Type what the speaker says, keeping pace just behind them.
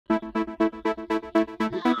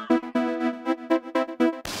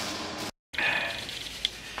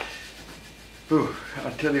Ooh,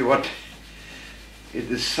 I tell you what, it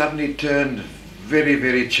has suddenly turned very,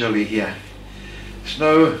 very chilly here.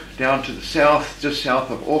 Snow down to the south, just south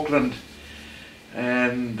of Auckland,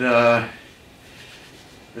 and the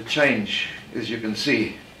change, as you can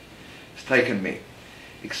see, has taken me.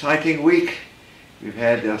 Exciting week. We've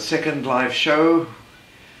had our second live show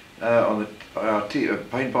on our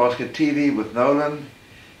Paint Basket TV with Nolan.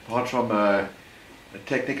 Apart from a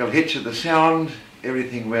technical hitch of the sound,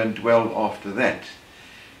 everything went well after that.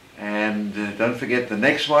 And don't forget, the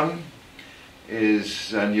next one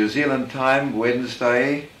is New Zealand time,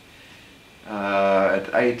 Wednesday at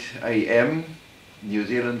 8 a.m. New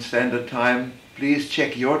Zealand Standard Time. Please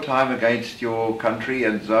check your time against your country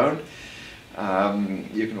and zone.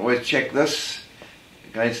 You can always check this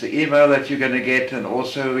against the email that you're going to get, and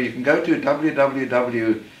also you can go to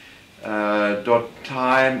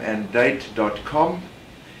www.timeanddate.com,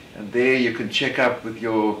 and there you can check up with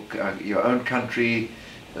your own country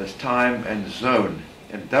as time and zone.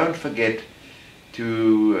 And don't forget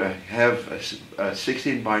to have a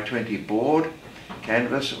 16 by 20 board,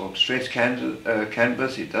 canvas or stretch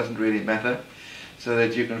canvas, it doesn't really matter, so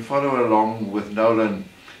that you can follow along with Nolan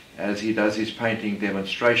as he does his painting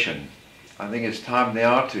demonstration. I think it's time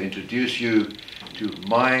now to introduce you to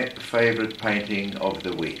my favorite painting of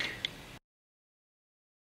the week.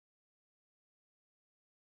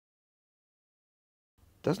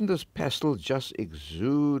 Doesn't this pastel just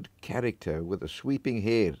exude character with the sweeping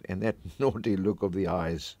hair and that naughty look of the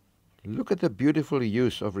eyes? Look at the beautiful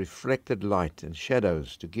use of reflected light and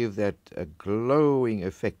shadows to give that a glowing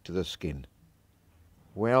effect to the skin.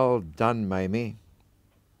 Well done, Mamie.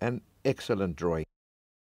 An excellent drawing.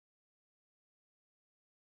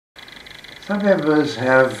 Some members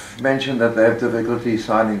have mentioned that they have difficulty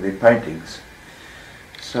signing their paintings.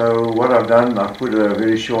 So what I've done, I've put a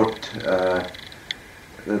very short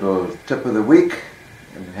little tip of the week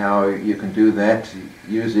and how you can do that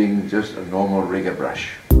using just a normal rigger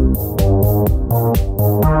brush.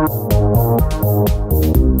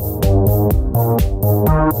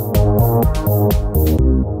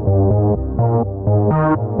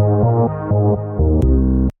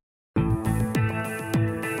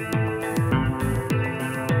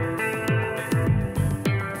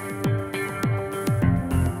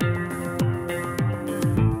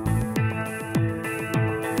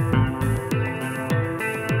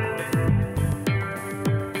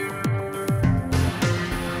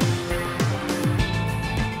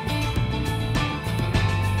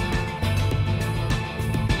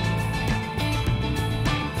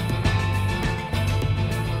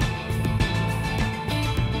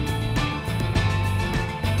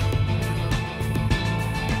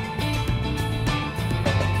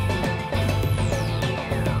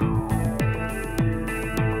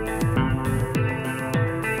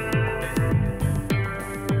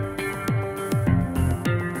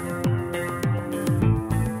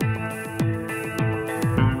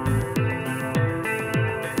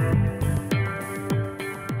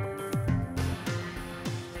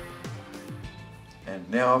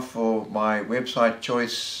 Now for my website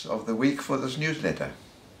choice of the week for this newsletter.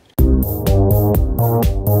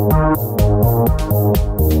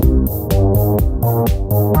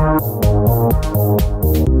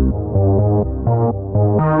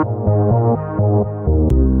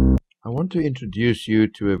 I want to introduce you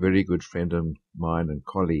to a very good friend of mine and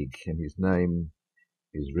colleague, and his name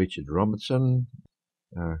is Richard Robertson.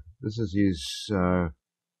 This is his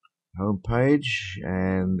homepage,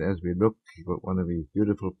 and as we look, you've got one of his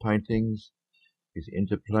beautiful paintings, his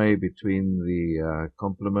interplay between the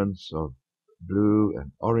complements of blue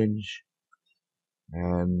and orange.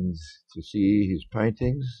 And to see his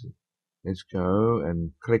paintings, let's go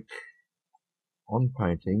and click on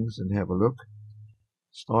paintings and have a look.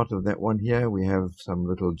 Start of that one here, we have some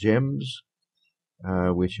little gems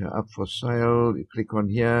which are up for sale. You click on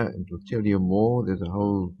here and it will tell you more. There's a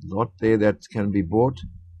whole lot there that can be bought.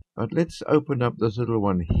 But let's open up this little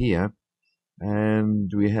one here,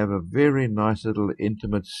 and we have a very nice little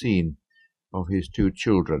intimate scene of his two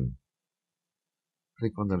children.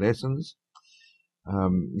 Click on the lessons.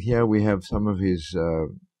 Here we have some of his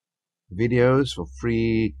videos for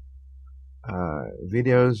free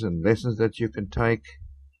videos and lessons that you can take.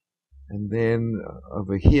 And then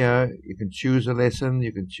over here you can choose a lesson.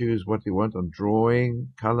 You can choose what you want on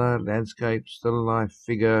drawing, color, landscape, still life,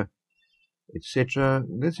 figure, etc.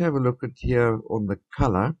 Let's have a look at here on the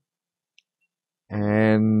color,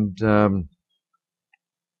 and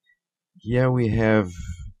here we have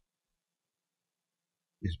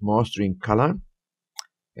is mastering color.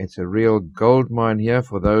 It's a real gold mine here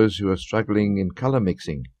for those who are struggling in color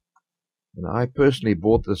mixing, and I personally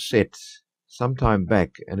bought the set some time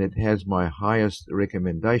back, and it has my highest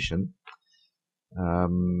recommendation.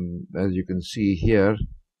 As you can see here,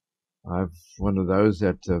 I've one of those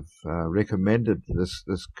that have recommended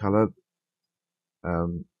this color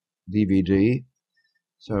DVD.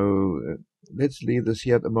 So let's leave this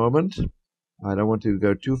here at the moment. I don't want to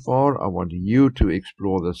go too far. I want you to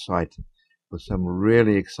explore the site with some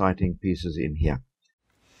really exciting pieces in here.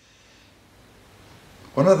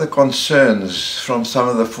 One of the concerns from some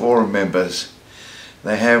of the forum members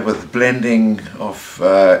they have with blending of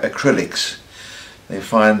acrylics, they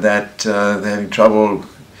find that they're having trouble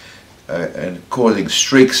and causing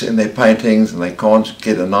streaks in their paintings, and they can't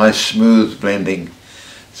get a nice smooth blending.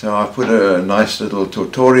 So I've put a nice little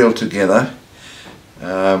tutorial together,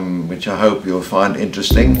 which I hope you'll find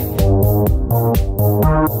interesting.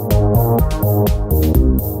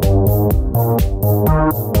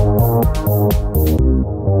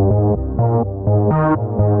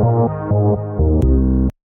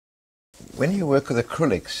 When you work with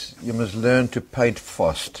acrylics, you must learn to paint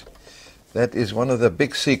fast. That is one of the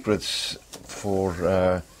big secrets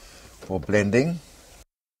for blending.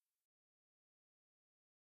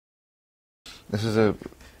 This is the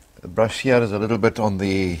brush here is a little bit on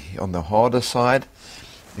the harder side.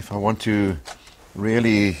 If I want to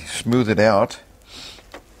really smooth it out,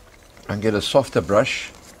 I can get a softer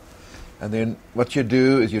brush, and then what you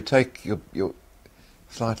do is you take your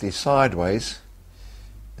slightly sideways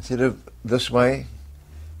instead of this way.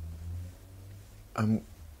 I'm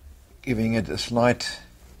giving it a slight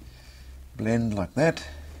blend like that,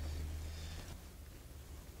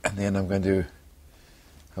 and then I'm going to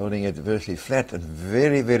holding it virtually flat and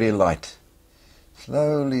very, very light.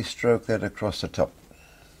 Slowly stroke that across the top.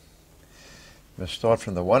 We'll start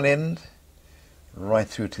from the one end right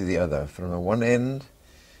through to the other. From the one end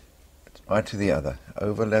right to the other,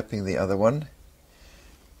 overlapping the other one.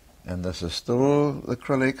 And this is still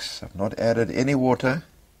acrylics. I've not added any water.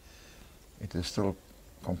 It is still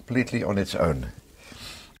completely on its own.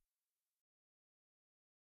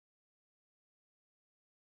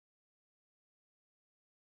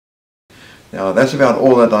 Now that's about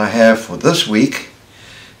all that I have for this week,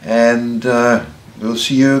 and we'll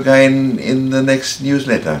see you again in the next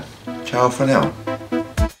newsletter. Ciao for now.